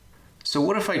So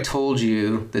what if I told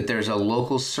you that there's a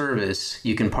local service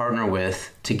you can partner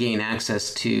with to gain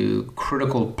access to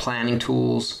critical planning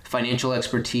tools, financial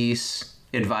expertise,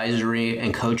 advisory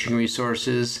and coaching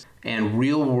resources, and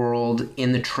real-world,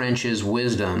 in-the-trenches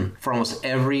wisdom for almost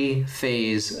every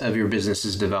phase of your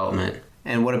business's development?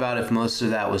 And what about if most of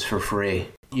that was for free?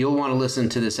 You'll want to listen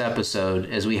to this episode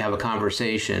as we have a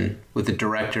conversation with the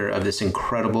director of this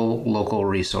incredible local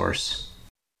resource.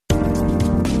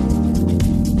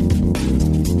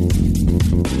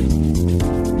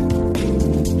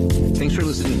 Thanks for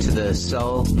listening to the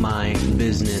Sell My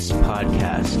Business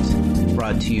podcast,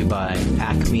 brought to you by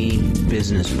Acme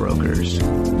Business Brokers.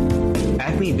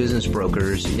 Acme Business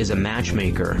Brokers is a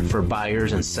matchmaker for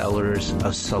buyers and sellers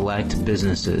of select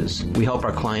businesses. We help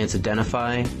our clients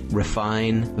identify,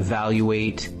 refine,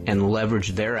 evaluate, and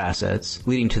leverage their assets,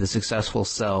 leading to the successful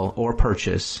sell or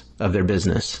purchase of their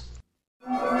business.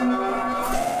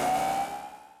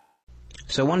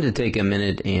 So I wanted to take a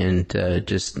minute and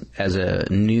just as a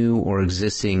new or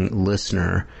existing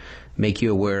listener, make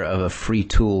you aware of a free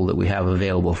tool that we have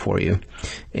available for you.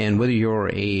 And whether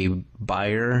you're a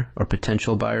buyer or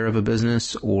potential buyer of a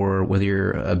business, or whether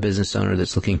you're a business owner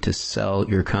that's looking to sell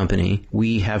your company,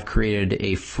 we have created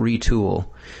a free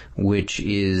tool which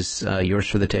is yours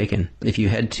for the taking. If you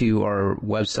head to our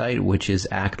website, which is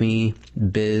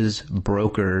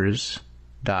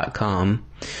acmebizbrokers.com,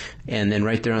 and then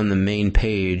right there on the main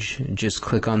page, just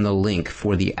click on the link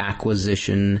for the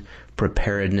acquisition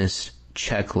preparedness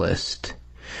checklist.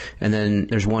 And then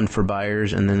there's one for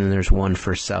buyers, and then there's one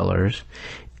for sellers.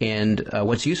 And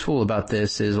what's useful about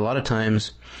this is a lot of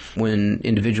times when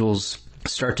individuals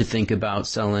start to think about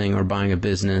selling or buying a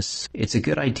business, it's a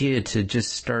good idea to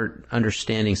just start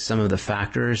understanding some of the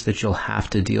factors that you'll have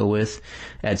to deal with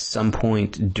at some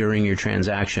point during your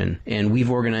transaction. And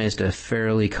we've organized a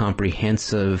fairly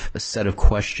comprehensive set of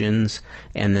questions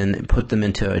and then put them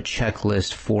into a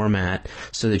checklist format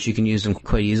so that you can use them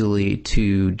quite easily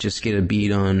to just get a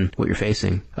beat on what you're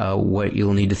facing, what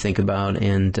you'll need to think about,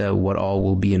 and what all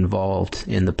will be involved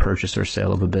in the purchase or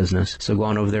sale of a business. So go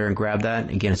on over there and grab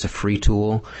that. Again, it's a free tool.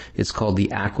 It's called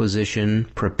the Acquisition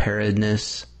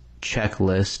Preparedness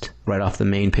Checklist, right off the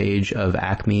main page of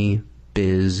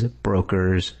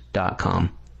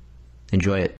acmebizbrokers.com.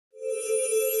 Enjoy it.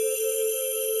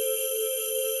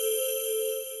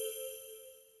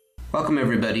 Welcome,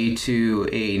 everybody, to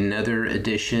another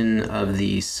edition of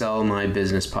the Sell My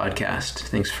Business podcast.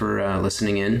 Thanks for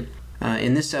listening in.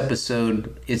 In this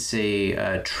episode, it's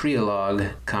a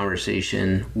trialogue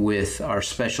conversation with our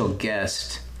special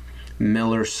guest,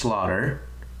 Miller Slaughter,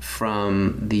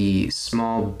 from the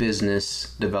Small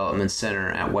Business Development Center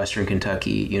at Western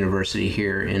Kentucky University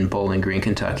here in Bowling Green,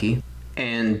 Kentucky,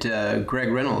 and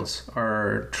Greg Reynolds,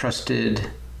 our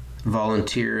trusted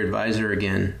volunteer advisor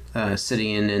again,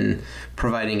 sitting in and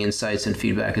providing insights and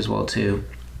feedback as well too.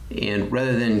 And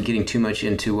rather than getting too much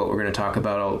into what we're going to talk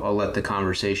about, I'll let the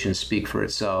conversation speak for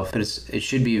itself. But it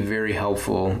should be very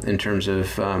helpful in terms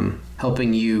of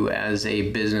helping you as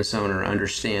a business owner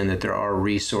understand that there are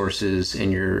resources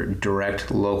in your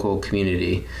direct local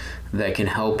community that can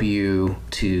help you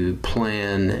to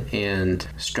plan and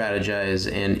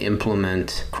strategize and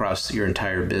implement across your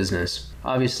entire business.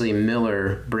 Obviously,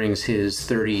 Miller brings his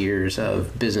 30 years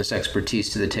of business expertise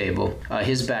to the table.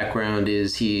 His background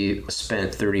is he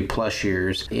spent 30 plus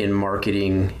years in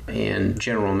marketing and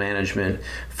general management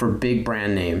for big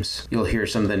brand names. You'll hear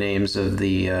some of the names of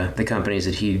the companies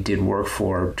that he did work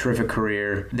for. Terrific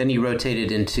career. Then he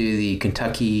rotated into the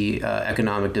Kentucky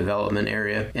economic development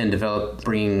area and developed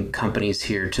bringing companies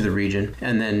here to the region,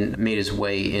 and then made his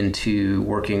way into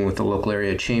working with the local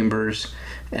area chambers,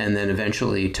 and then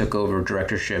eventually took over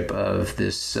directorship of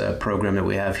this program that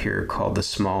we have here called the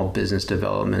Small Business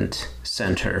Development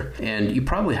Center. And you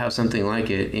probably have something like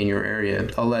it in your area.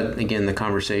 I'll let, again, the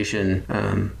conversation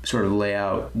sort of lay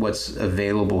out what's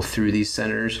available through these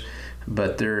centers,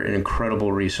 but they're an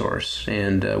incredible resource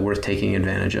and worth taking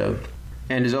advantage of.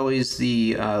 And as always,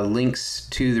 the links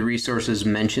to the resources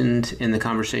mentioned in the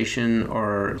conversation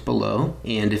are below.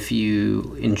 And if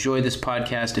you enjoy this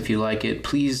podcast, if you like it,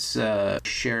 please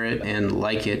share it and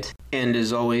like it. And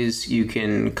as always, you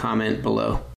can comment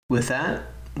below. With that,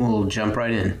 we'll jump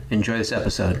right in. Enjoy this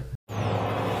episode.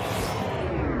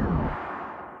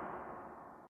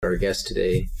 Our guest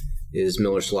today is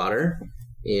Miller Slaughter.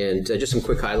 And just some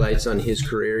quick highlights on his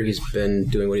career. He's been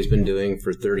doing what he's been doing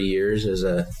for 30 years as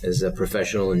a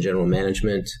professional in general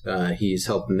management. He's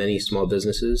helped many small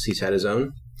businesses. He's had his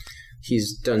own.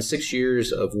 He's done 6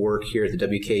 years of work here at the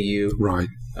WKU, right.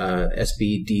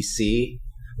 SBDC,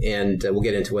 And we'll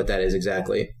get into what that is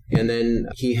exactly. And then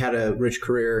he had a rich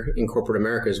career in corporate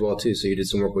America as well, too. So you did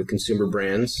some work with consumer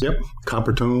brands. Yep.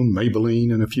 Coppertone,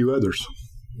 Maybelline, and a few others.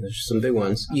 There's some big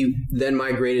ones. You then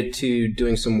migrated to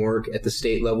doing some work at the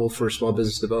state level for small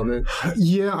business development?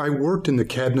 Yeah, I worked in the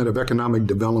Cabinet of Economic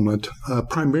Development,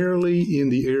 primarily in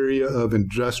the area of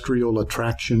industrial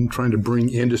attraction, trying to bring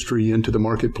industry into the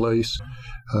marketplace.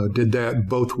 Did that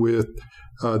both with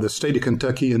the state of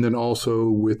Kentucky and then also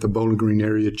with the Bowling Green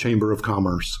Area Chamber of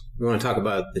Commerce. We want to talk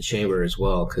about the chamber as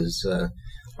well because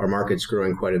our market's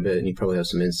growing quite a bit, and you probably have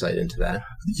some insight into that.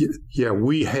 Yeah,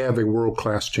 we have a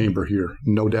world-class chamber here,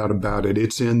 no doubt about it.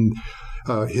 It's in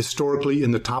historically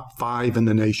in the top 5 in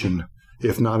the nation,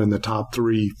 if not in the top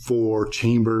 3 for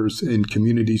chambers in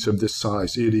communities of this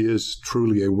size. It is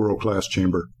truly a world-class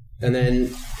chamber. And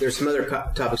then there's some other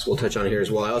topics we'll touch on here as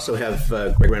well. I also have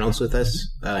Greg Reynolds with us.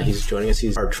 He's joining us.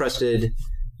 He's our trusted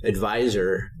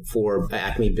advisor for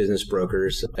Acme Business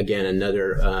Brokers. Again,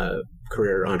 another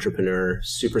career entrepreneur,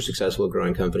 super successful at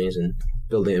growing companies and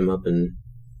building them up and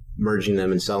merging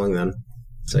them and selling them.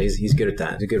 So he's good at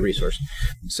that. He's a good resource.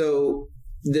 So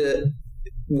the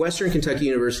Western Kentucky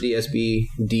University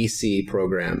SBDC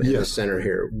program in the center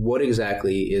here, what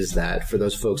exactly is that for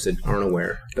those folks that aren't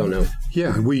aware, don't know?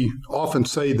 Yeah, we often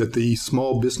say that the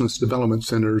small business development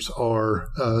centers are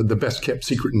the best kept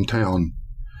secret in town.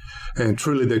 And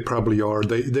truly they probably are.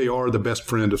 They are the best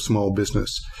friend of small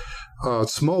business.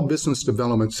 Small business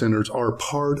development centers are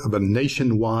part of a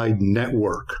nationwide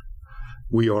network.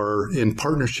 We are in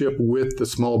partnership with the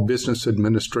Small Business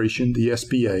Administration, the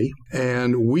SBA,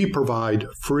 and we provide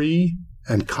free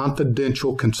and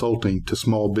confidential consulting to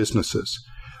small businesses.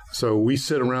 So we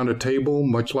sit around a table,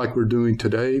 much like we're doing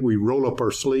today. We roll up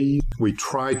our sleeves. We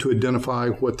try to identify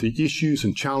what the issues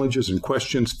and challenges and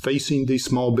questions facing these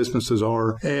small businesses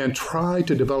are and try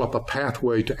to develop a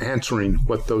pathway to answering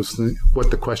what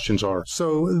the questions are.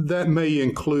 So that may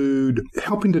include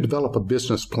helping to develop a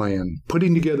business plan,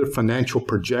 putting together financial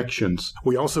projections.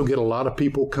 We also get a lot of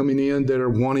people coming in that are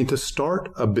wanting to start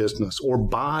a business or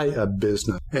buy a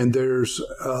business. And there's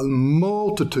a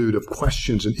multitude of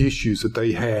questions and issues that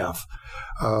they have.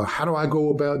 How do I go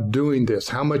about doing this?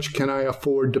 How much can I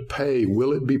afford to pay?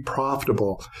 Will it be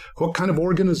profitable? What kind of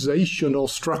organizational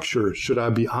structure should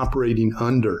I be operating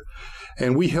under?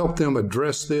 And we help them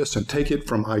address this and take it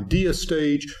from idea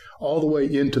stage all the way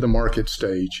into the market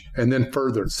stage and then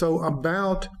further. So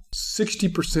about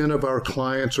 60% of our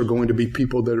clients are going to be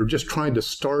people that are just trying to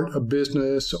start a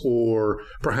business or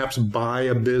perhaps buy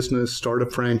a business, start a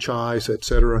franchise,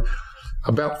 etc.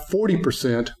 About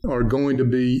 40% are going to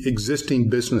be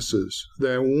existing businesses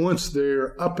that once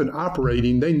they're up and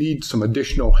operating, they need some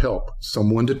additional help,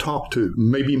 someone to talk to,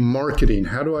 maybe marketing.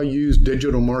 How do I use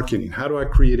digital marketing? How do I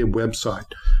create a website?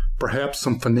 Perhaps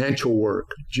some financial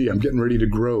work. Gee, I'm getting ready to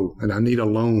grow and I need a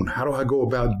loan. How do I go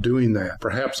about doing that?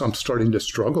 Perhaps I'm starting to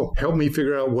struggle. Help me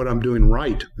figure out what I'm doing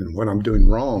right and what I'm doing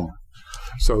wrong.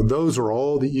 So those are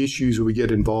all the issues we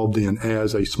get involved in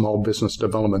as a small business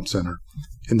development center.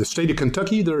 In the state of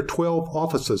Kentucky, there are 12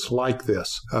 offices like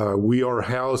this. We are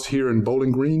housed here in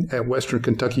Bowling Green at Western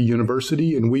Kentucky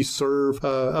University, and we serve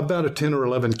about a 10 or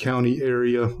 11 county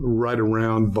area right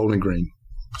around Bowling Green.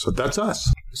 So that's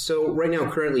us. So right now,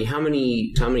 currently, how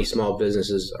many small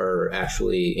businesses are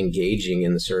actually engaging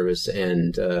in the service,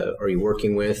 and are you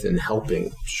working with and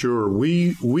helping? Sure.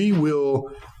 We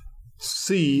will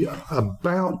see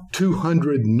about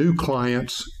 200 new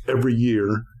clients every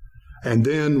year. And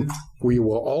then we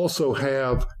will also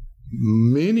have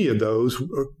many of those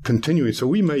continuing. So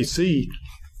we may see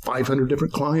 500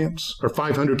 different clients or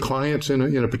 500 clients in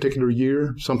a particular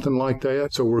year, something like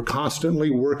that. So we're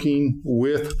constantly working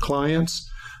with clients,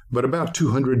 but about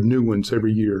 200 new ones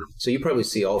every year. So you probably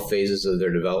see all phases of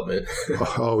their development.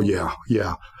 Oh, yeah.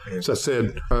 As I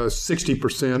said,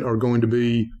 60% are going to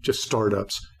be just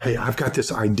startups. Hey, I've got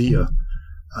this idea.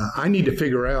 I need to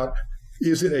figure out,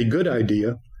 is it a good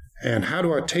idea? And how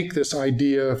do I take this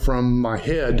idea from my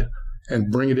head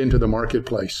and bring it into the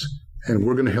marketplace? And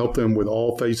we're going to help them with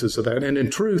all phases of that. And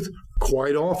in truth,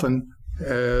 quite often,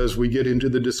 as we get into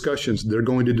the discussions, they're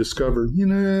going to discover,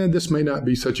 this may not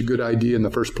be such a good idea in the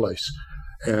first place.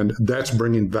 And that's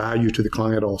bringing value to the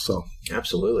client also.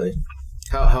 Absolutely.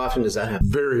 How often does that happen?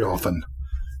 Very often.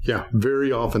 Yeah,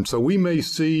 very often. So we may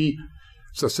see,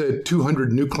 as I said,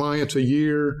 200 new clients a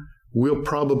year. We'll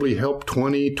probably help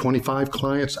 20, 25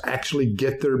 clients actually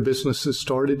get their businesses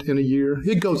started in a year.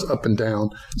 It goes up and down.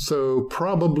 So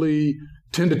probably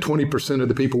 10 to 20% of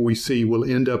the people we see will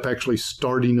end up actually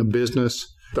starting a business.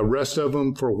 The rest of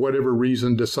them, for whatever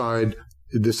reason, decide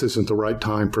this isn't the right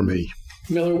time for me.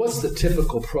 Miller, what's the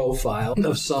typical profile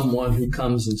of someone who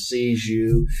comes and sees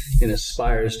you and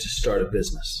aspires to start a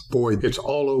business? Boy, it's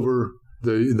all over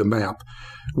the map.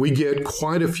 We get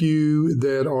quite a few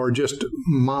that are just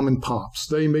mom and pops.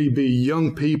 They may be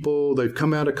young people. They've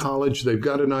come out of college. They've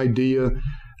got an idea.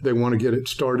 They want to get it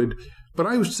started. But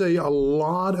I would say a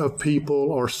lot of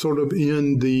people are sort of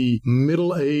in the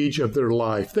middle age of their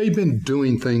life. They've been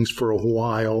doing things for a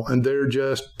while, and they're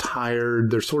just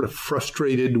tired. They're sort of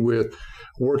frustrated with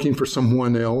working for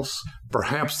someone else.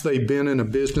 Perhaps they've been in a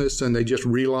business and they just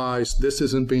realize this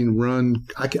isn't being run.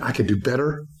 I could do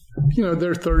better.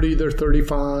 They're 30, they're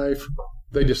 35.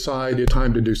 They decide it's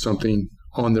time to do something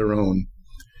on their own.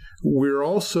 We're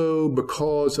also,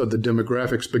 because of the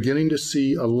demographics, beginning to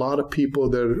see a lot of people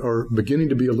that are beginning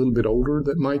to be a little bit older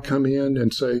that might come in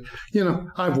and say,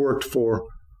 I've worked for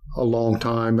a long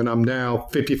time and I'm now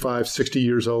 55, 60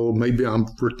 years old. Maybe I'm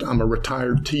a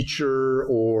retired teacher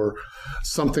or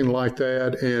something like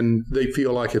that. And they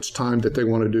feel like it's time that they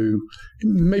want to do,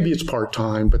 maybe it's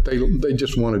part-time, but they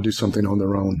just want to do something on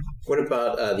their own. What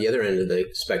about the other end of the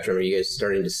spectrum? Are you guys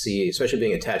starting to see, especially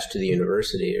being attached to the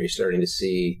university, are you starting to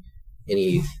see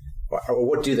any, or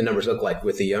what do the numbers look like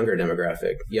with the younger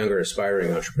demographic, younger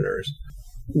aspiring entrepreneurs?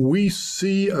 We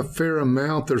see a fair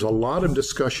amount. There's a lot of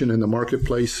discussion in the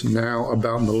marketplace now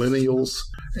about millennials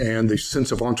and the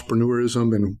sense of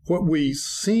entrepreneurism. And what we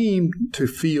seem to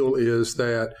feel is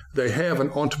that they have an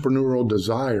entrepreneurial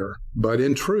desire, but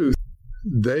in truth,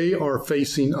 they are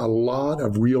facing a lot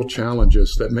of real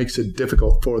challenges that makes it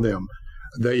difficult for them.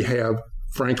 They have,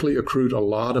 frankly, accrued a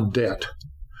lot of debt.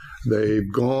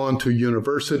 They've gone to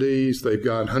universities. They've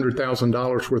got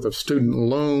 $100,000 worth of student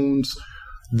loans.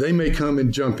 They may come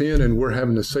and jump in, and we're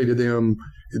having to say to them,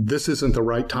 this isn't the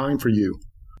right time for you.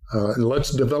 And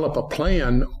let's develop a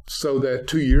plan so that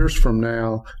 2 years from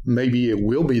now, maybe it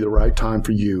will be the right time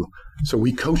for you. So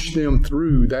we coach them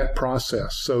through that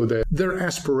process so that their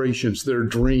aspirations, their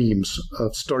dreams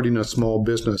of starting a small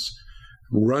business,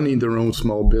 running their own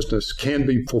small business can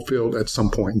be fulfilled at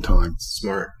some point in time.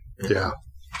 Smart. Yeah.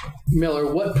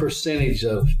 Miller, what percentage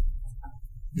of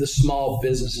the small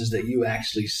businesses that you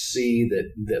actually see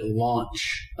that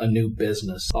launch a new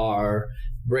business are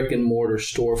brick and mortar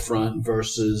storefront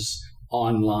versus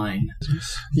online?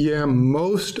 Yeah,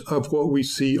 most of what we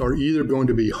see are either going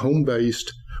to be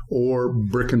home-based or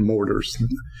brick and mortars.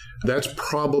 That's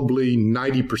probably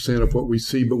 90% of what we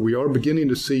see, but we are beginning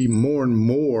to see more and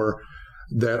more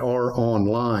that are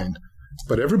online.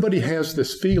 But everybody has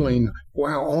this feeling,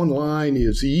 wow, online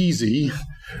is easy.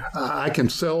 I can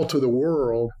sell to the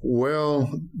world.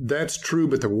 Well, that's true,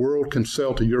 but the world can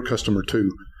sell to your customer too.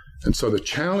 And so the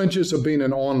challenges of being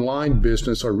an online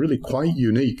business are really quite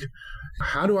unique.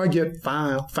 How do I get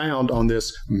found on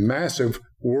this massive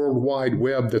World Wide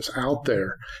Web that's out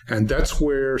there? And that's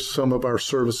where some of our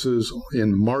services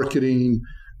in marketing,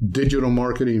 digital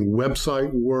marketing,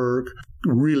 website work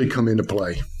really come into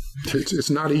play. It's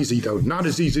not easy, though. Not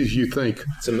as easy as you think.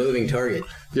 It's a moving target.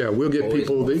 Yeah, we'll get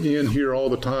people in here all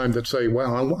the time that say,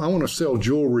 wow, I want to sell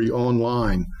jewelry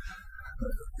online.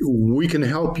 We can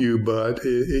help you, but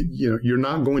you're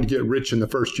not going to get rich in the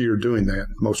first year doing that,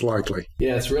 most likely.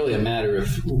 Yeah, it's really a matter of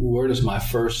where does my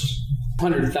first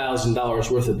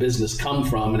 $100,000 worth of business come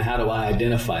from, and how do I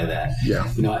identify that?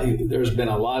 Yeah. There's been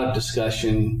a lot of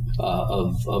discussion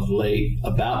of late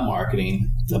about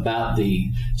marketing, about the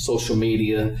social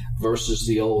media versus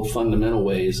the old fundamental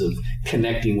ways of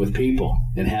connecting with people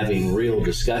and having real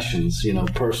discussions,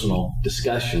 personal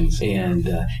discussions. And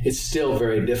it's still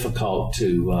very difficult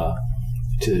to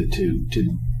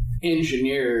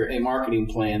engineer a marketing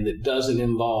plan that doesn't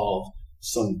involve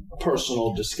some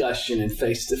personal discussion and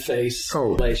face-to-face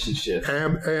relationship.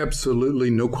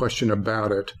 Absolutely, no question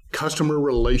about it. Customer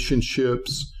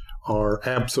relationships are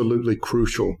absolutely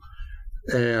crucial.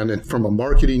 And from a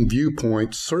marketing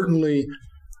viewpoint, certainly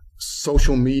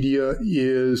social media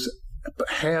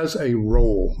has a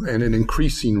role, and an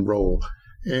increasing role,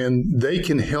 and they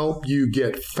can help you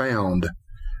get found.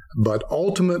 But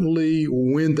ultimately,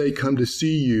 when they come to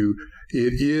see you,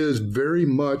 it is very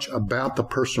much about the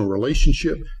personal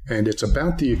relationship, and it's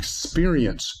about the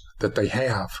experience that they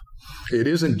have. It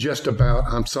isn't just about,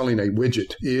 I'm selling a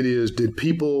widget. It is, did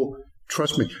people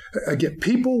trust me? Again,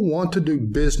 people want to do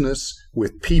business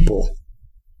with people,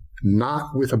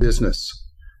 not with a business.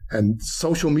 And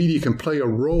social media can play a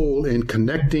role in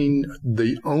connecting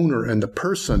the owner and the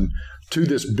person to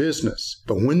this business.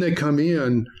 But when they come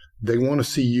in, they want to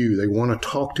see you. They want to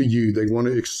talk to you. They want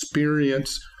to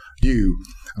experience you.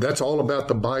 That's all about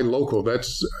the buy local.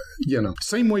 That's,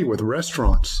 same way with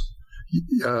restaurants.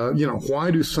 Why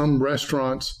do some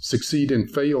restaurants succeed and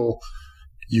fail?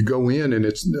 You go in and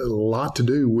it's a lot to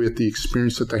do with the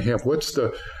experience that they have. What's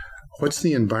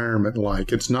the environment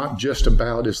like? It's not just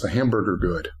about, is the hamburger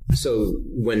good? So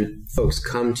when folks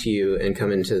come to you and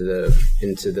come into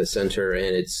the center,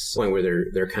 and it's a point where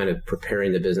they're kind of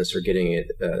preparing the business or getting it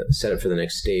set up for the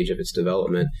next stage of its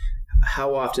development,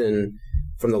 how often,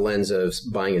 from the lens of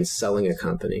buying and selling a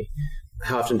company,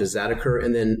 how often does that occur?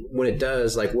 And then when it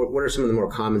does, like what are some of the more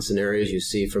common scenarios you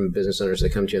see from business owners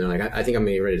that come to you and they're like, I think I'm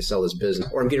getting ready to sell this business,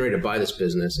 or I'm getting ready to buy this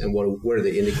business, and what are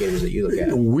the indicators that you look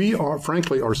at? We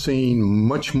are seeing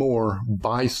much more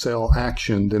buy-sell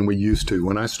action than we used to.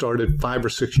 When I started 5 or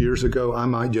 6 years ago, I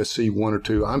might just see 1 or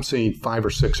 2. I'm seeing 5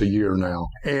 or 6 a year now.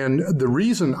 And the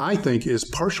reason, I think, is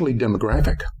partially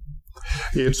demographic.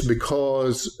 It's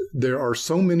because there are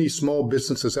so many small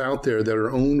businesses out there that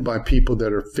are owned by people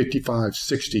that are 55,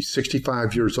 60,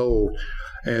 65 years old,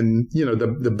 and,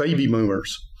 the baby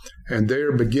boomers. And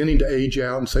they're beginning to age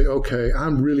out and say, okay,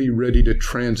 I'm really ready to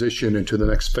transition into the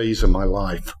next phase of my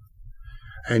life.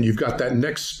 And you've got that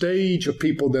next stage of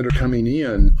people that are coming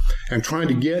in, and trying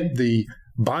to get the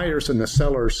buyers and the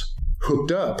sellers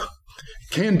hooked up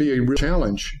can be a real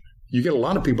challenge. You get a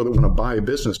lot of people that want to buy a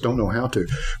business, don't know how to.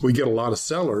 We get a lot of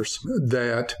sellers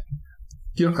that,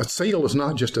 a sale is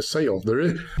not just a sale.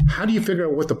 How do you figure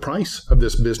out what the price of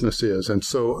this business is? And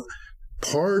so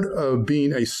part of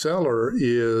being a seller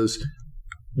is,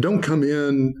 don't come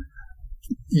in,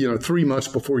 3 months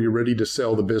before you're ready to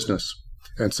sell the business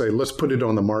and say, let's put it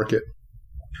on the market.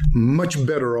 Much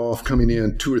better off coming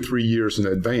in 2 or 3 years in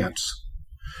advance.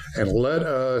 And let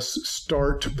us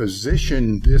start to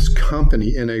position this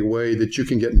company in a way that you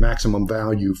can get maximum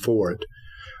value for it.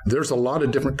 There's a lot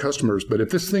of different customers, but if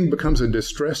this thing becomes a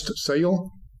distressed sale,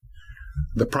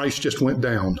 the price just went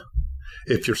down.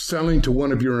 If you're selling to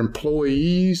one of your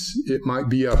employees, it might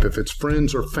be up. If it's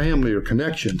friends or family or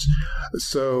connections.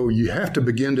 So you have to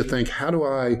begin to think, how do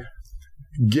I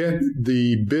get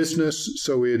the business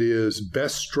so it is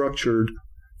best structured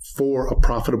for a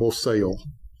profitable sale?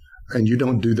 And you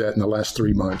don't do that in the last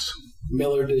 3 months.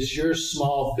 Miller, does your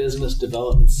small business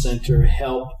development center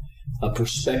help a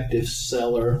prospective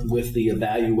seller with the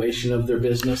evaluation of their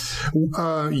business?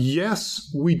 Yes,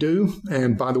 we do.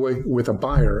 And by the way, with a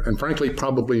buyer, and frankly,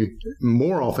 probably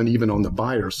more often even on the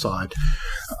buyer side.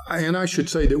 And I should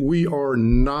say that we are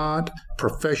not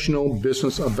professional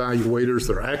business evaluators.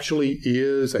 There actually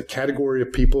is a category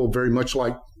of people very much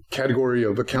like category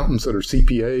of accountants that are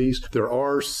CPAs. There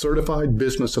are certified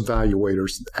business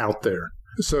evaluators out there.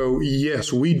 So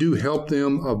yes, we do help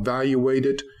them evaluate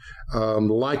it.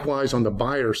 Likewise, on the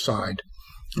buyer side,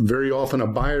 very often a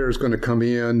buyer is going to come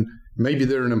in, maybe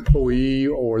they're an employee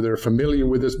or they're familiar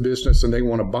with this business and they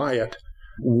want to buy it.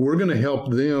 We're going to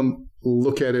help them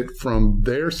look at it from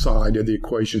their side of the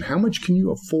equation. How much can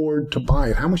you afford to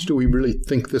buy it? How much do we really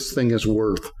think this thing is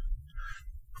worth?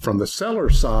 From the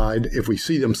seller side, if we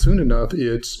see them soon enough,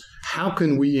 it's how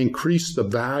can we increase the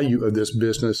value of this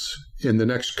business in the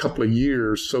next couple of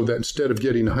years so that instead of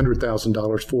getting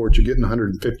 $100,000 for it, you're getting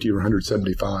 $150 or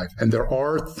 $175. And there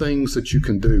are things that you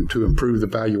can do to improve the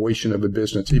valuation of a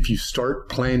business if you start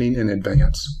planning in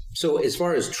advance. So as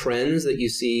far as trends that you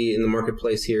see in the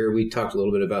marketplace here, we talked a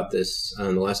little bit about this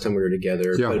the last time we were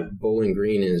together, but Bowling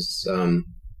Green is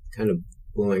kind of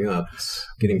blowing up. It's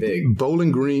getting big.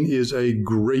 Bowling Green is a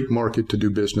great market to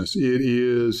do business. It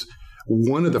is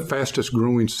one of the fastest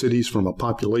growing cities from a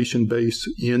population base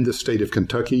in the state of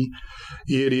Kentucky.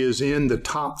 It is in the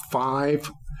top 5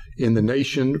 in the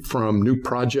nation from new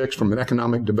projects from an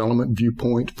economic development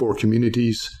viewpoint for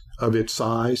communities of its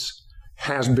size.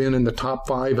 Has been in the top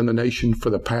 5 in the nation for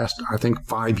the past, I think,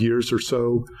 5 years or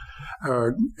so.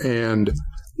 And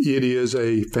it is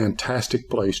a fantastic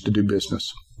place to do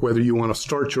business. Whether you want to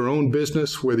start your own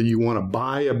business, whether you want to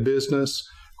buy a business,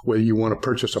 whether you want to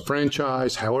purchase a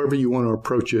franchise, however you want to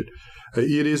approach it,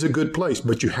 it is a good place,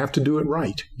 but you have to do it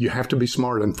right. You have to be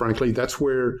smart. And frankly, that's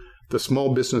where the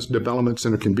Small Business Development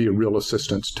Center can be a real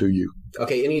assistance to you.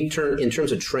 Okay, in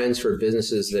terms of trends for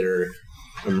businesses that are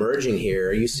emerging here,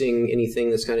 are you seeing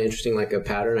anything that's kind of interesting, like a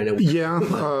pattern? I know. Yeah,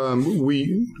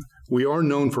 we are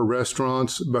known for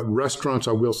restaurants, but restaurants,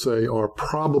 I will say, are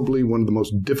probably one of the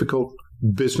most difficult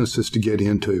businesses to get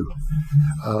into.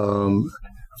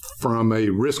 From a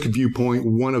risk viewpoint,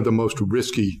 one of the most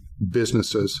risky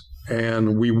businesses,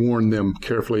 and we warn them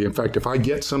carefully. In fact, if I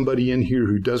get somebody in here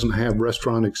who doesn't have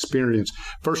restaurant experience,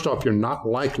 first off, you're not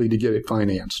likely to get it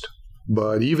financed.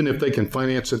 But even if they can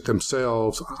finance it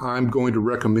themselves, I'm going to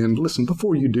recommend, listen,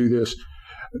 before you do this,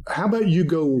 how about you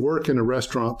go work in a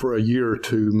restaurant for a year or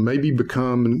two, maybe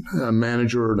become a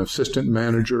manager or an assistant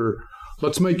manager.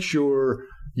 Let's make sure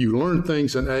You learn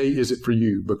things, and A, is it for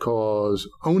you? Because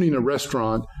owning a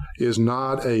restaurant is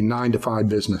not a 9-to-5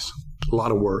 business. A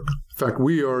lot of work. In fact,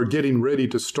 we are getting ready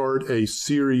to start a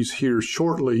series here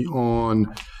shortly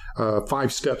on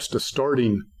 5 steps to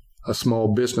starting a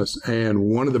small business. And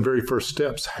one of the very first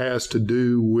steps has to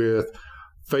do with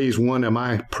phase 1. Am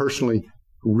I personally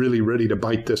really ready to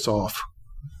bite this off?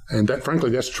 And that,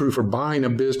 frankly, that's true for buying a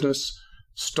business,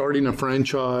 starting a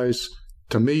franchise.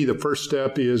 To me, the first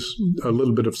step is a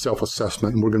little bit of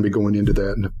self-assessment, and we're going to be going into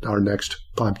that in our next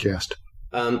podcast.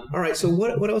 All right. So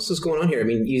what else is going on here? I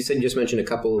mean, you just mentioned a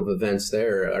couple of events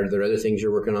there. Are there other things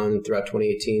you're working on throughout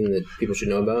 2018 that people should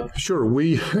know about? Sure.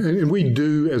 We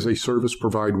do, as a service,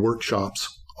 provide workshops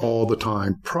all the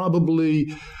time,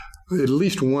 probably at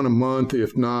least 1 a month,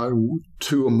 if not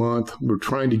 2 a month. We're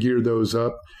trying to gear those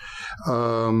up.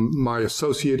 My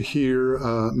associate here,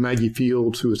 Maggie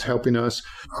Fields, who is helping us,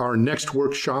 our next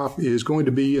workshop is going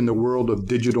to be in the world of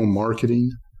digital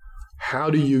marketing.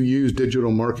 How do you use digital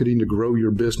marketing to grow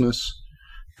your business?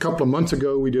 A couple of months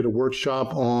ago, we did a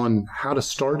workshop on how to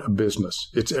start a business.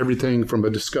 It's everything from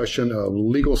a discussion of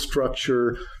legal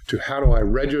structure to how do I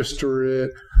register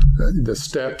it, the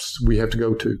steps we have to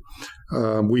go to.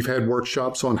 We've had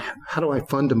workshops on how do I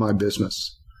fund my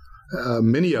business.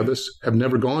 Many of us have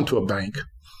never gone to a bank.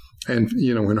 And,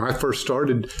 when I first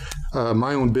started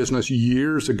my own business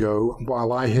years ago,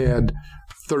 while I had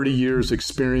 30 years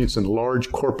experience in large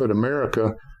corporate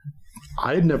America,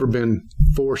 I had never been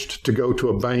forced to go to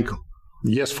a bank,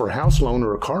 yes, for a house loan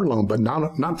or a car loan, but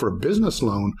not for a business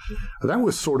loan. That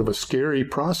was sort of a scary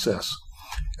process.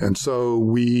 And so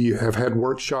we have had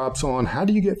workshops on how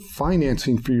do you get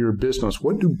financing for your business?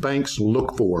 What do banks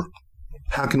look for?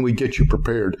 How can we get you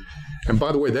prepared? And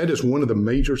by the way, that is one of the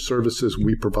major services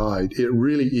we provide. It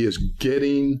really is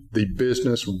getting the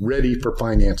business ready for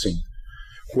financing,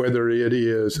 whether it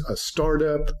is a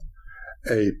startup,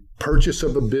 a purchase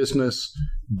of a business,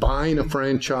 buying a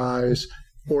franchise,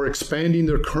 or expanding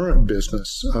their current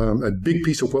business. A big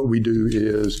piece of what we do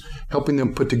is helping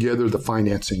them put together the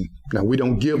financing. Now, we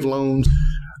don't give loans,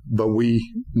 but we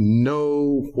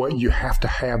know what you have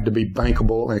to be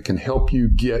bankable and can help you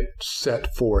get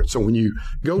set for it. So when you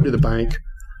go to the bank,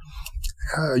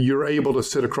 you're able to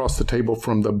sit across the table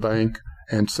from the bank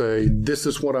and say, this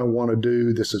is what I want to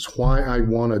do. This is why I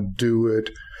want to do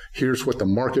it. Here's what the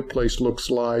marketplace looks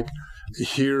like.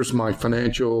 Here's my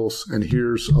financials. And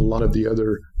here's a lot of the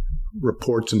other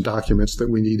reports and documents that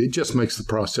we need. It just makes the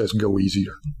process go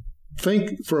easier.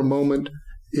 Think for a moment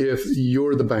if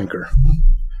you're the banker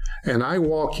and I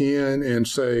walk in and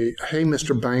say, hey,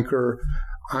 Mr. Banker,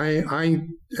 I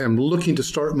am looking to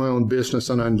start my own business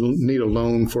and I need a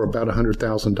loan for about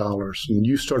 $100,000. And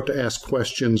you start to ask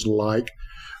questions like,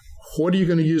 what are you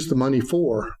going to use the money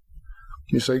for?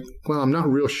 You say, well, I'm not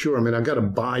real sure. I mean, I got to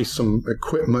buy some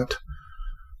equipment.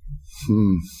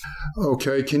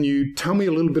 Okay, can you tell me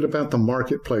a little bit about the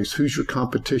marketplace? Who's your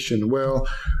competition? Well,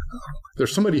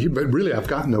 there's somebody here, but really I've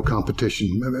got no competition.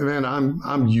 Man,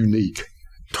 I'm unique.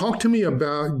 Talk to me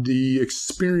about the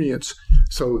experience.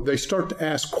 So they start to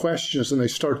ask questions and they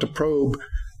start to probe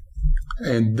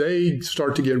and they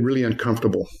start to get really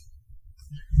uncomfortable.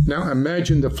 Now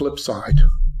imagine the flip side.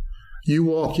 You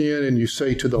walk in and you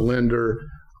say to the lender,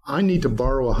 I need to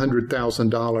borrow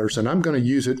 $100,000 and I'm going to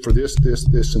use it for this,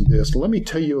 and this. Let me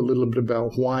tell you a little bit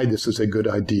about why this is a good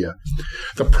idea.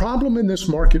 The problem in this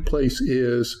marketplace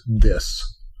is this.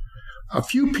 A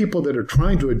few people that are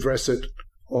trying to address it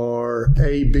are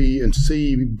A, B, and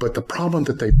C, but the problem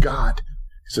that they've got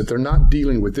is that they're not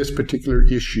dealing with this particular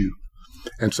issue.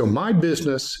 And so my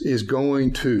business is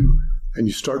going to, and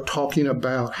you start talking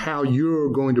about how you're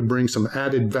going to bring some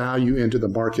added value into the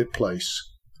marketplace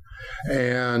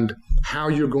and how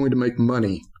you're going to make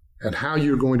money and how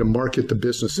you're going to market the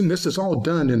business. And this is all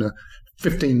done in a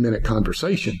 15-minute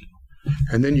conversation.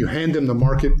 And then you hand them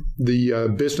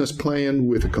the business plan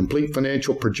with a complete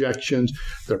financial projections,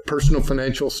 their personal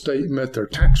financial statement, their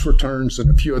tax returns, and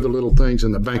a few other little things.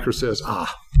 And the banker says,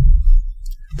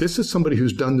 this is somebody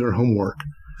who's done their homework.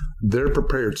 They're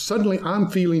prepared. Suddenly, I'm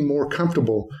feeling more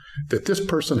comfortable that this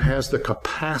person has the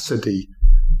capacity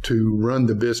to run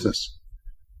the business.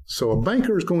 So a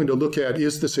banker is going to look at,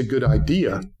 is this a good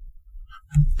idea?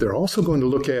 They're also going to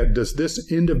look at, does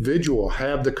this individual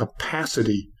have the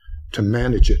capacity to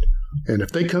manage it? And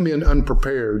if they come in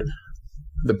unprepared,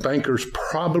 the banker's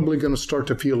probably going to start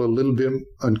to feel a little bit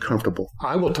uncomfortable.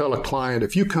 I will tell a client,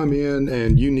 if you come in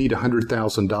and you need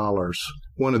 $100,000,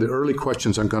 one of the early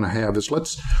questions I'm going to have is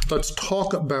let's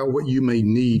talk about what you may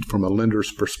need from a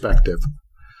lender's perspective.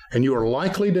 and you are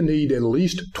likely to need at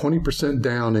least 20%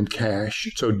 down in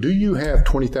cash. So do you have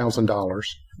 $20,000?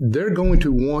 They're going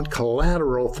to want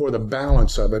collateral for the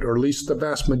balance of it, or at least the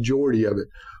vast majority of it.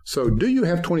 So do you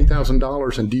have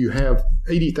 $20,000 and do you have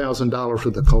 $80,000 for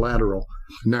the collateral?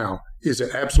 Now, is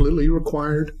it absolutely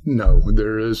required? No.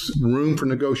 There is room for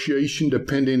negotiation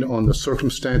depending on the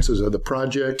circumstances of the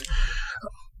project,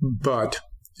 but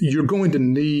you're going to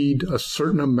need a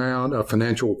certain amount of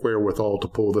financial wherewithal to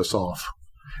pull this off.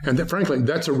 And that, frankly,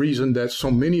 that's a reason that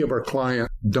so many of our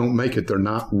clients don't make it. They're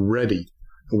not ready.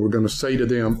 And we're going to say to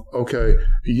them, okay,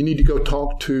 you need to go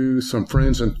talk to some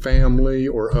friends and family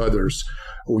or others.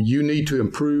 Or you need to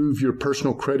improve your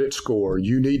personal credit score.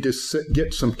 You need to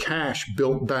get some cash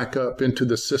built back up into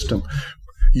the system.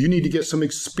 You need to get some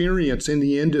experience in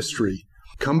the industry.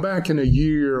 Come back in a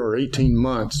year or 18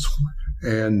 months,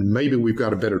 and maybe we've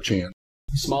got a better chance.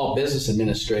 Small Business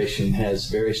Administration has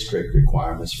very strict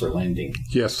requirements for lending.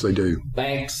 Yes, they do.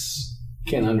 Banks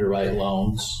can underwrite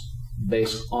loans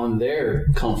based on their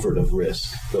comfort of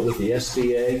risk. But with the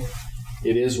SBA,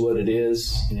 it is what it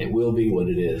is, and it will be what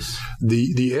it is.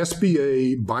 The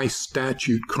SBA, by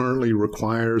statute, currently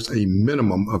requires a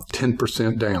minimum of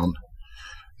 10% down.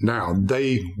 Now,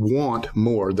 they want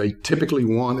more. They typically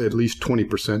want at least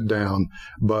 20% down,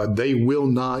 but they will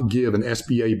not give an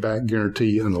SBA-backed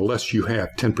guarantee unless you have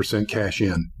 10% cash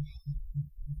in.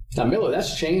 Now, Miller,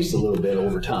 that's changed a little bit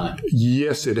over time.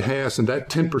 Yes, it has. And that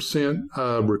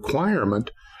 10%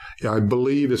 requirement, I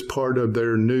believe, is part of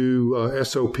their new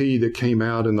SOP that came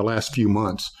out in the last few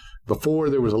months.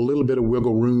 Before, there was a little bit of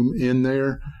wiggle room in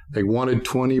there. They wanted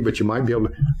 20, but you might be able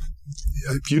to.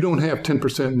 If you don't have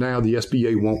 10% now, the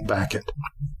SBA won't back it.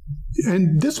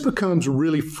 And this becomes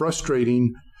really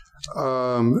frustrating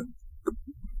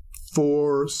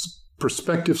for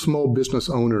prospective small business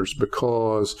owners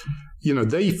because,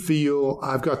 they feel,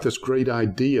 I've got this great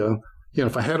idea.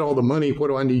 If I had all the money, what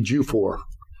do I need you for?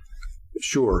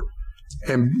 Sure.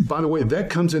 And by the way,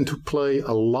 that comes into play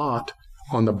a lot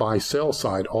on the buy-sell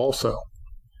side also.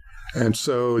 And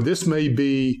so this may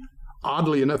be,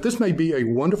 oddly enough, this may be a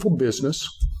wonderful business,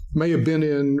 may have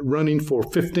been running for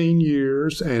 15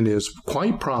 years and is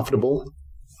quite profitable,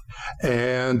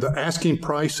 and the asking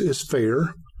price is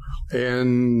fair,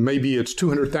 and maybe it's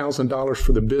 $200,000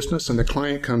 for the business, and the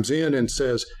client comes in and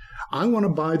says, I want to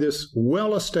buy this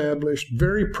well-established,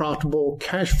 very profitable,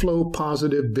 cash flow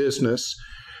positive business.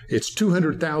 It's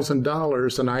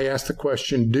 $200,000, and I ask the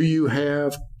question, do you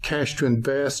have cash to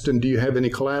invest, and do you have any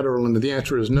collateral? And the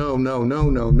answer is no, no, no,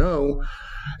 no, no.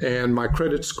 And my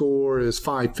credit score is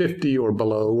 550 or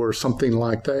below or something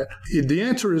like that. The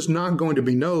answer is not going to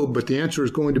be no, but the answer is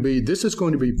going to be, this is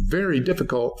going to be very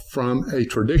difficult from a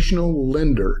traditional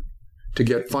lender to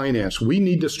get finance. We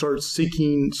need to start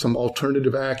seeking some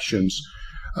alternative actions.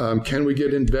 Can we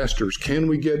get investors? Can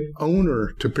we get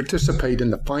owner to participate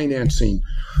in the financing?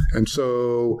 And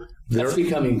so that's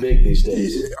becoming big these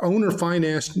days. Owner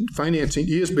financing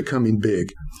is becoming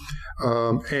big.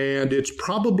 And it's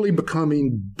probably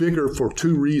becoming bigger for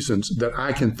two reasons that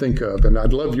I can think of, and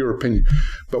I'd love your opinion.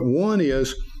 But one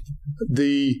is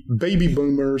the baby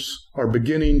boomers are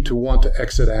beginning to want to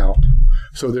exit out.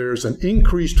 So there's an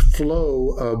increased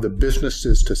flow of the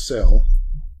businesses to sell.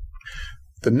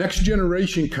 The next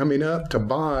generation coming up to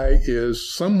buy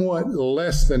is somewhat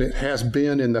less than it has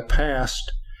been in the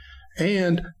past.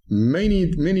 And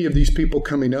many of these people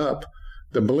coming up,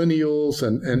 the millennials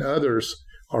and others,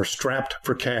 are strapped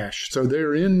for cash. So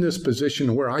they're in this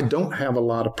position where I don't have a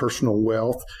lot of personal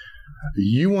wealth.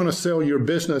 You want to sell your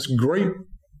business, great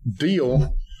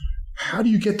deal. How do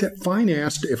you get that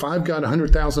financed if I've got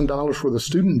 $100,000 worth of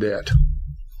student debt?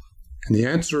 And the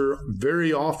answer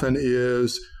very often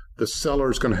is the seller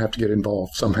is going to have to get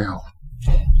involved somehow.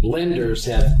 Lenders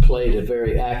have played a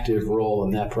very active role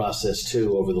in that process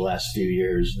too over the last few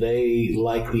years. They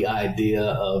like the idea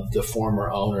of the former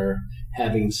owner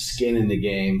having skin in the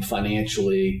game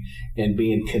financially and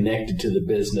being connected to the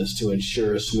business to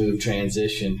ensure a smooth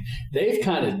transition. They've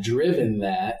kind of driven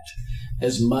that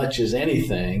as much as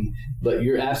anything, but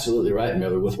you're absolutely right,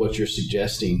 Miller, with what you're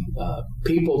suggesting.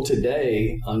 People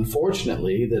today,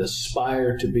 unfortunately, that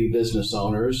aspire to be business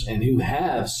owners and who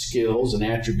have skills and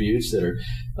attributes that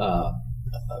are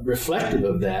reflective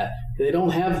of that, they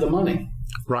don't have the money.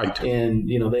 Right. And,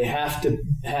 they have to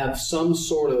have some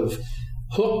sort of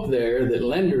hook there that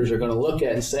lenders are going to look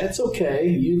at and say, it's okay.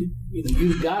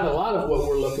 You've got a lot of what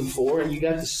we're looking for, and you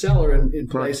got the seller in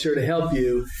place here to help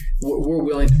you. We're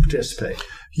willing to participate.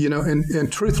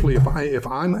 And truthfully, if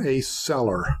I'm a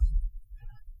seller,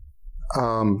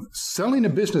 selling a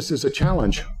business is a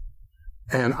challenge.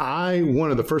 And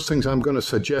one of the first things I'm going to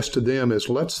suggest to them is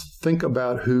let's think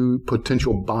about who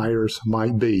potential buyers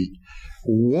might be.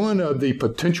 One of the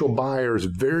potential buyers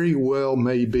very well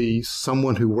may be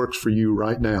someone who works for you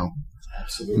right now.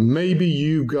 Absolutely. Maybe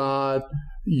you got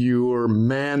your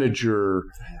manager.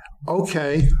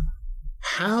 Okay,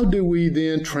 how do we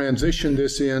then transition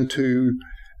this into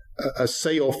a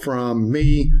sale from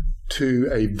me to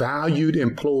a valued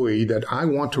employee that I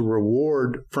want to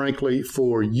reward, frankly,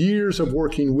 for years of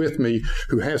working with me,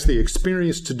 who has the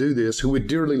experience to do this, who would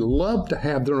dearly love to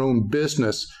have their own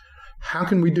business? How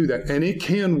can we do that? And it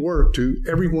can work to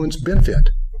everyone's benefit.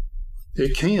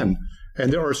 It can.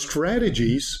 And there are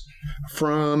strategies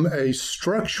from a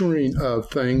structuring of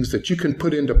things that you can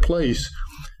put into place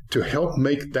to help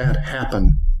make that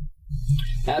happen.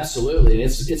 Absolutely.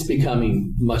 And it's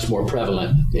becoming much more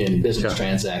prevalent in business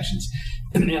transactions.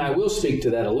 And I will speak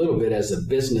to that a little bit as a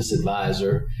business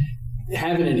advisor.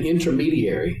 Having an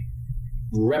intermediary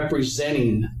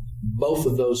representing both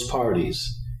of those parties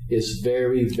is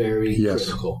very, very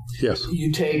critical. Yes.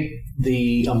 You take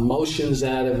the emotions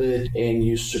out of it and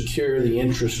you secure the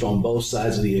interest on both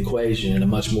sides of the equation in a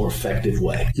much more effective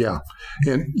way. Yeah.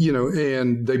 And,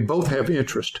 and they both have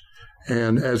interest.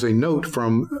 And as a note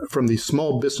from the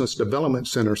Small Business Development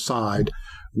Center side,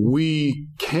 we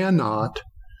cannot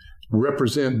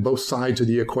represent both sides of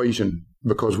the equation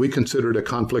because we consider it a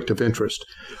conflict of interest.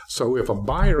 So if a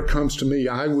buyer comes to me,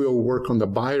 I will work on the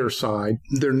buyer side.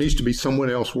 There needs to be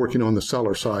someone else working on the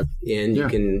seller side. And you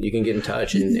can get in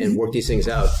touch and work these things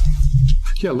out.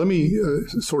 Yeah, let me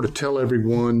sort of tell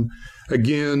everyone,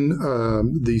 again,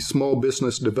 the Small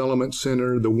Business Development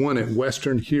Center, the one at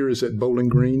Western here is at Bowling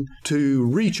Green. To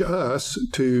reach us,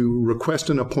 to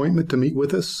request an appointment to meet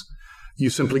with us, you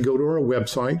simply go to our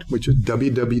website, which is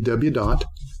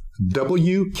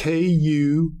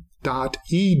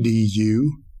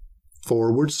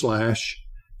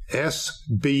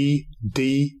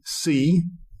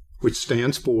which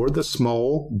stands for the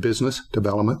Small Business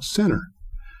Development Center.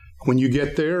 When you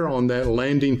get there on that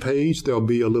landing page, there'll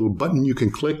be a little button you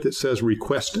can click that says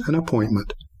Request an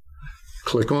Appointment.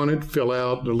 Click on it, fill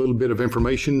out a little bit of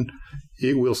information.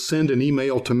 It will send an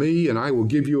email to me, and I will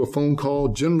give you a phone call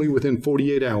generally within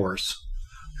 48 hours.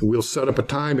 And we'll set up a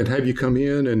time and have you come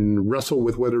in and wrestle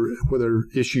with whether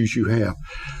issues you have.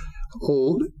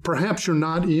 Perhaps you're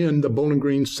not in the Bowling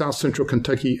Green, South Central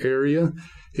Kentucky area.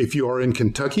 If you are in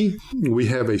Kentucky, we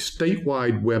have a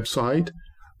statewide website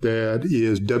that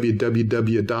is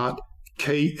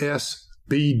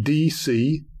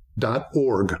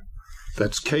www.ksbdc.org.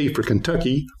 That's K for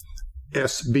Kentucky,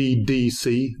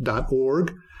 sbdc.org.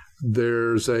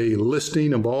 There's a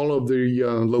listing of all of the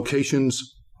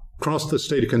locations across the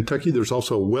state of Kentucky. There's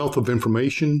also a wealth of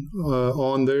information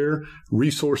on there,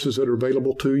 resources that are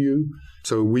available to you.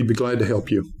 So we'd be glad to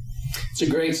help you. It's a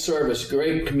great service,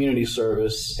 great community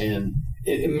service. And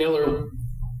Miller,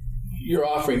 you're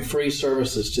offering free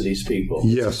services to these people.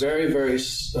 Yes. It's very, very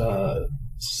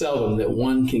seldom that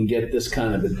one can get this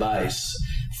kind of advice.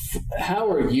 How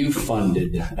are you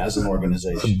funded as an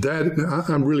organization?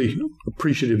 I'm really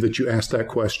appreciative that you asked that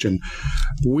question.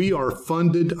 We are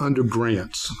funded under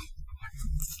grants.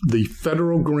 The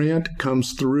federal grant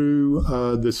comes through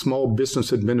the Small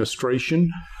Business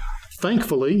Administration.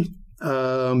 Thankfully,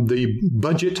 the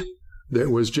budget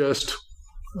that was just,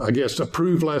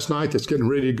 approved last night, that's getting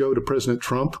ready to go to President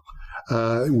Trump,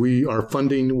 our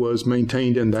funding was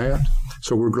maintained in that.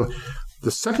 So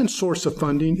the second source of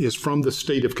funding is from the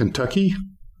state of Kentucky,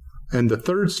 and the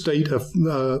third state of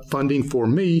funding for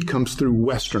me comes through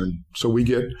Western. So we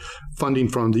get funding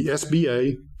from the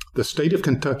SBA, the state of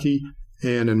Kentucky,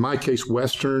 and in my case,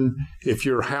 Western. If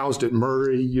you're housed at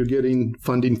Murray, you're getting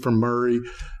funding from Murray.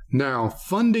 Now,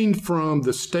 funding from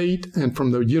the state and from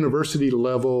the university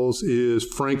levels is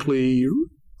frankly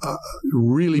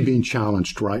really being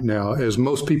challenged right now. As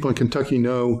most people in Kentucky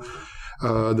know,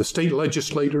 the state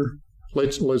legislature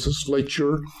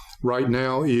right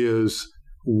now is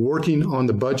working on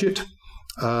the budget.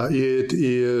 It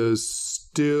is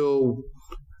still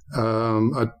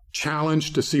a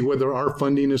challenge to see whether our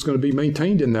funding is going to be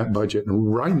maintained in that budget.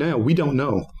 And right now, we don't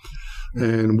know.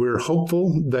 And we're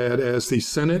hopeful that as the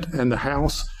Senate and the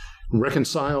House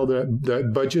reconcile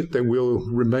that budget, that we'll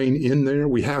remain in there.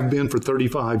 We have been for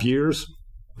 35 years.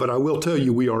 But I will tell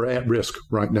you, we are at risk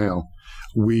right now.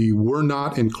 We were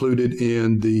not included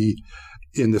in the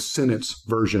Senate's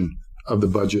version of the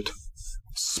budget.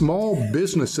 Small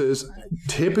businesses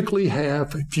typically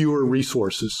have fewer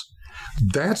resources.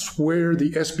 That's where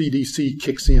the SBDC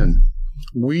kicks in.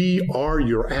 We are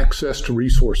your access to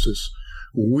resources.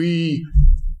 We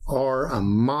are a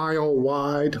mile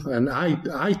wide, and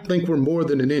I think we're more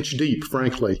than an inch deep,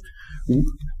 frankly.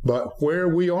 But where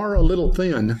we are a little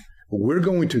thin, we're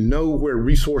going to know where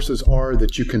resources are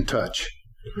that you can touch.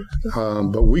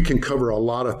 But we can cover a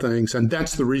lot of things, and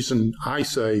that's the reason I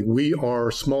say we are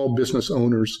small business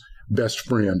owners' best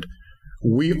friend.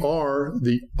 We are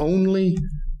the only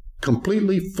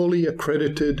completely fully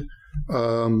accredited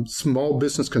small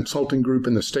business consulting group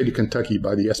in the state of Kentucky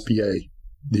by the SBA,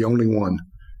 the only one,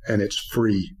 and it's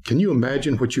free. Can you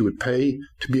imagine what you would pay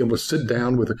to be able to sit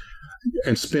down with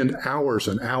and spend hours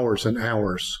and hours and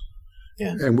hours?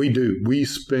 Yeah. And we do. We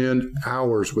spend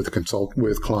hours with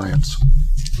clients.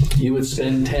 You would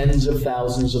spend tens of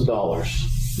thousands of dollars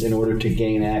in order to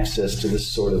gain access to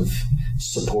this sort of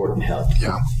support and help.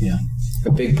 Yeah. Yeah.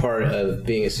 A big part of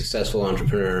being a successful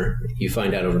entrepreneur, you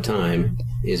find out over time,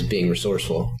 is being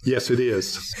resourceful. Yes, it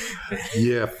is.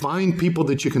 Yeah. Find people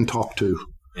that you can talk to.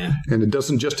 Yeah. And it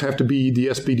doesn't just have to be the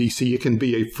SBDC. It can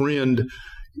be a friend,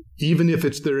 even if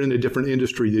they're in a different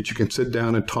industry, that you can sit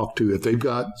down and talk to. If they've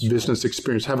got business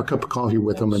experience, have a cup of coffee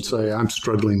with them and say, I'm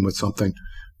struggling with something.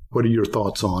 What are your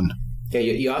thoughts on? Yeah,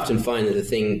 you often find that the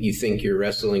thing you think you're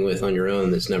wrestling with on your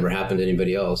own that's never happened to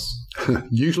anybody else.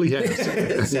 Usually has.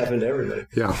 It's happened to everybody.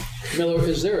 Yeah. Miller,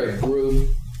 is there a group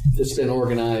that's been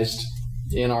organized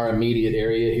in our immediate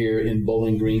area here in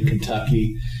Bowling Green,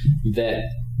 Kentucky, that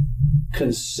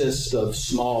consists of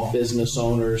small business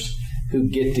owners who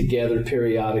get together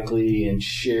periodically and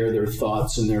share their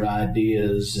thoughts and their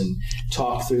ideas and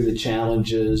talk through the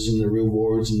challenges and the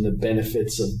rewards and the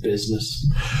benefits of business?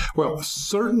 Well,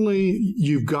 certainly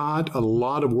you've got a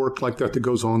lot of work like that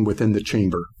goes on within the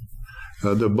chamber.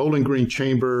 The Bowling Green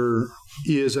Chamber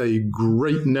is a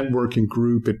great networking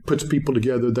group. It puts people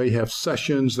together. They have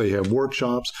sessions. They have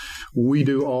workshops. We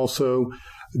do also.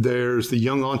 There's the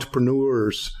Young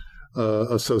Entrepreneurs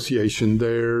Association.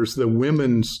 There's the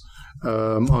Women's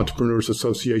Entrepreneurs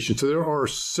Association. So there are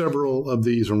several of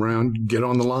these around. Get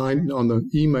on the line, on the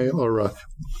email or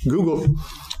Google,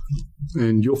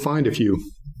 and you'll find a few.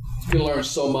 You can learn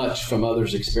so much from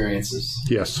others' experiences.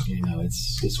 Yes.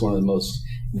 It's one of the most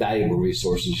valuable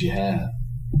resources you have.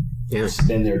 Yeah. It's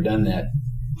been there, done that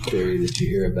theory that you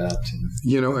hear about.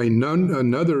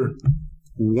 Another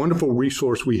wonderful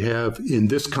resource we have in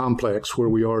this complex where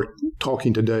we are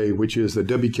talking today, which is the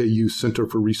WKU Center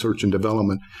for Research and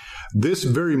Development. This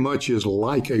very much is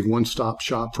like a one-stop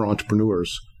shop for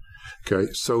entrepreneurs. Okay,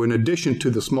 so in addition to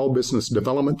the Small Business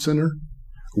Development Center,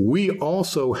 we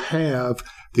also have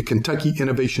the Kentucky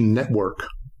Innovation Network,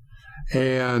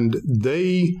 and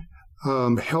they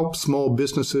help small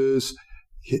businesses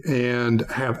and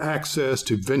have access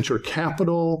to venture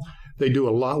capital. They do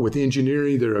a lot with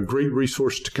engineering. They're a great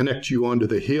resource to connect you onto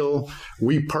the Hill.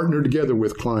 We partner together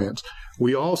with clients.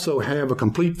 We also have a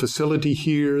complete facility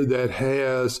here that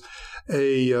has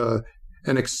an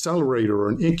accelerator or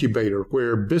an incubator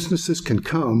where businesses can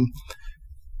come,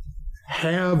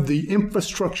 have the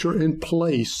infrastructure in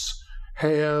place,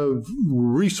 have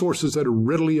resources that are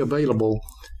readily available,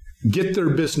 get their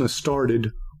business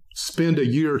started, spend a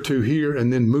year or two here,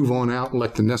 and then move on out and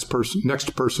let the next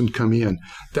person come in.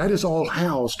 That is all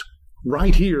housed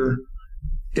right here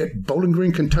at Bowling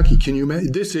Green, Kentucky. Can you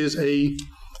imagine? This is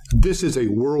a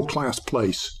world-class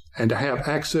place. And to have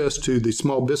access to the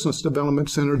Small Business Development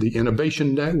Center, the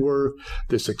Innovation Network,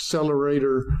 this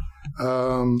accelerator,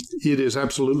 it is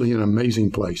absolutely an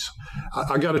amazing place.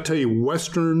 I got to tell you,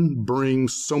 Western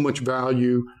brings so much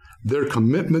value. Their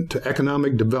commitment to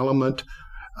economic development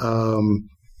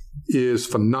is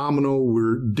phenomenal.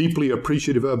 We're deeply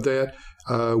appreciative of that.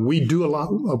 We do a lot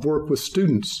of work with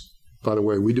students, by the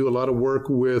way. We do a lot of work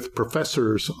with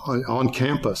professors on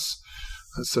campus.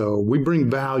 So we bring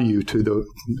value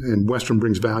and Western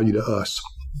brings value to us.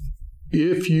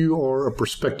 If you are a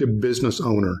prospective business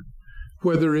owner,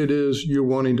 whether it is you're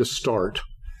wanting to start,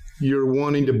 you're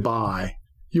wanting to buy,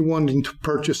 you're wanting to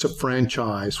purchase a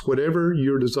franchise, whatever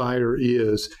your desire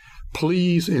is,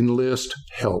 please enlist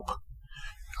help.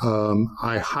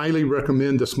 I highly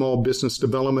recommend the Small Business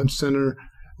Development Center.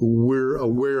 We're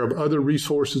aware of other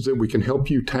resources that we can help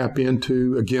you tap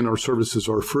into. Again, our services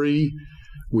are free.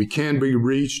 We can be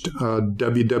reached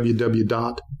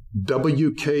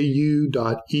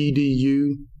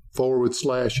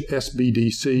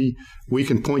www.wku.edu/SBDC. We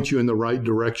can point you in the right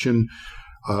direction.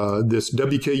 This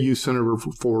WKU Center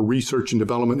for Research and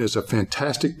Development is a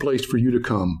fantastic place for you to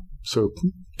come. So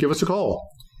give us a call.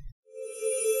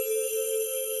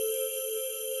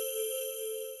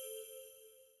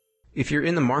 If you're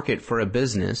in the market for a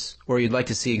business, or you'd like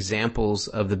to see examples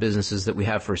of the businesses that we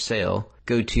have for sale,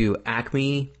 go to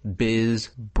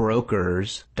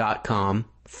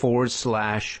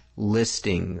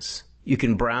acmebizbrokers.com/listings. You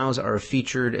can browse our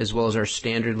featured as well as our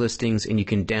standard listings, and you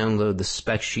can download the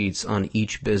spec sheets on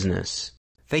each business.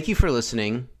 Thank you for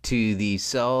listening to the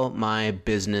Sell My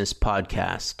Business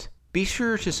podcast. Be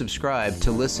sure to subscribe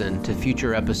to listen to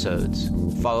future episodes.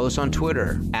 Follow us on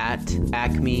Twitter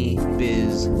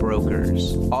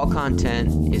 @AcmeBizBrokers. All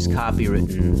content is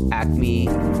copywritten Acme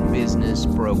Business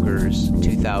Brokers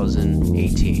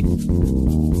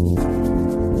 2018.